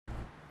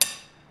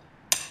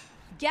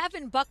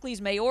Gavin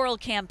Buckley's mayoral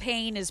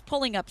campaign is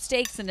pulling up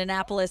stakes in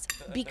Annapolis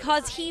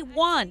because he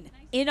won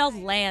in a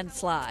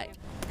landslide.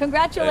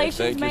 Congratulations,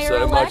 Thank you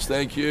Mayor-elect. so much.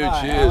 Thank you.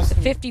 Cheers. The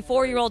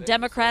 54-year-old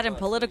Democrat and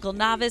political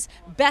novice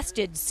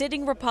bested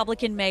sitting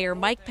Republican Mayor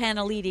Mike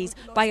Panalydes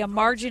by a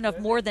margin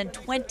of more than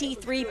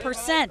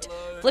 23%,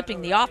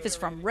 flipping the office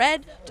from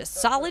red to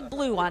solid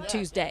blue on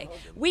Tuesday.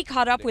 We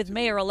caught up with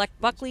Mayor-elect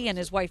Buckley and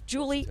his wife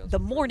Julie the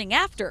morning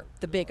after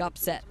the big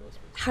upset.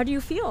 How do you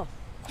feel?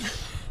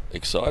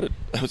 Excited.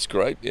 It was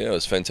great. Yeah, it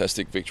was a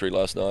fantastic victory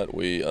last night.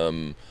 We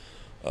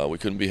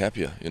couldn't be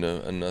happier,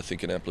 and I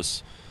think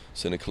Annapolis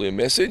sent a clear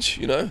message.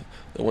 They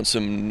want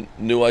some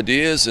new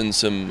ideas and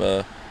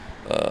some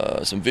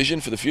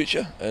vision for the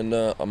future, and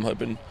I'm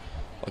hoping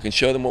I can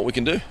show them what we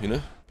can do.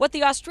 What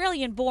the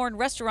Australian-born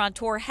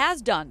restaurateur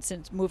has done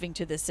since moving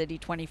to the city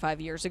 25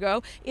 years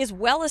ago is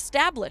well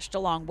established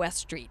along West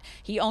Street.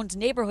 He owns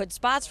neighborhood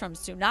spots from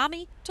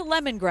Tsunami to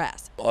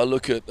Lemongrass. I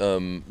look at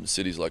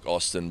cities like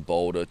Austin,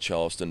 Boulder,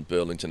 Charleston,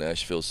 Burlington,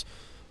 Asheville,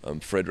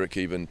 Frederick,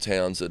 even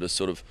towns that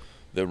are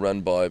they're run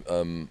by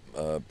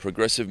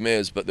progressive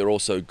mayors, but they're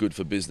also good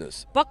for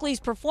business. Buckley's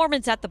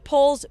performance at the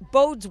polls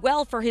bodes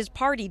well for his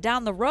party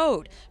down the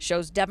road,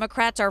 shows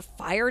Democrats are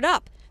fired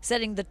up,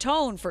 setting the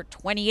tone for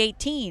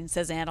 2018,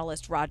 says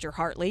analyst Roger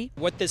Hartley.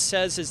 What this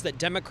says is that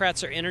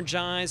Democrats are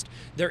energized,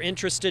 they're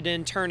interested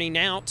in turning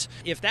out.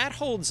 If that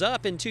holds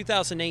up in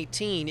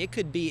 2018, it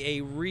could be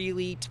a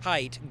really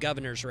tight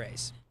governor's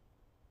race.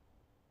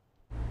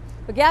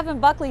 But Gavin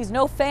Buckley's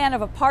no fan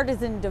of a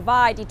partisan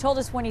divide. He told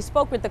us when he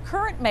spoke with the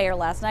current mayor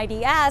last night,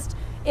 he asked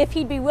if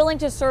he'd be willing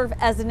to serve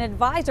as an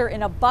advisor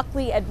in a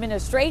Buckley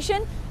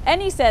administration.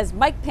 And he says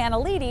Mike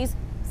Panalydes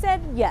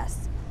said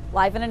yes.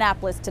 Live in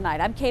Annapolis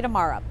tonight, I'm Kate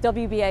Amara,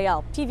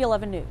 WBAL-TV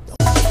 11 News.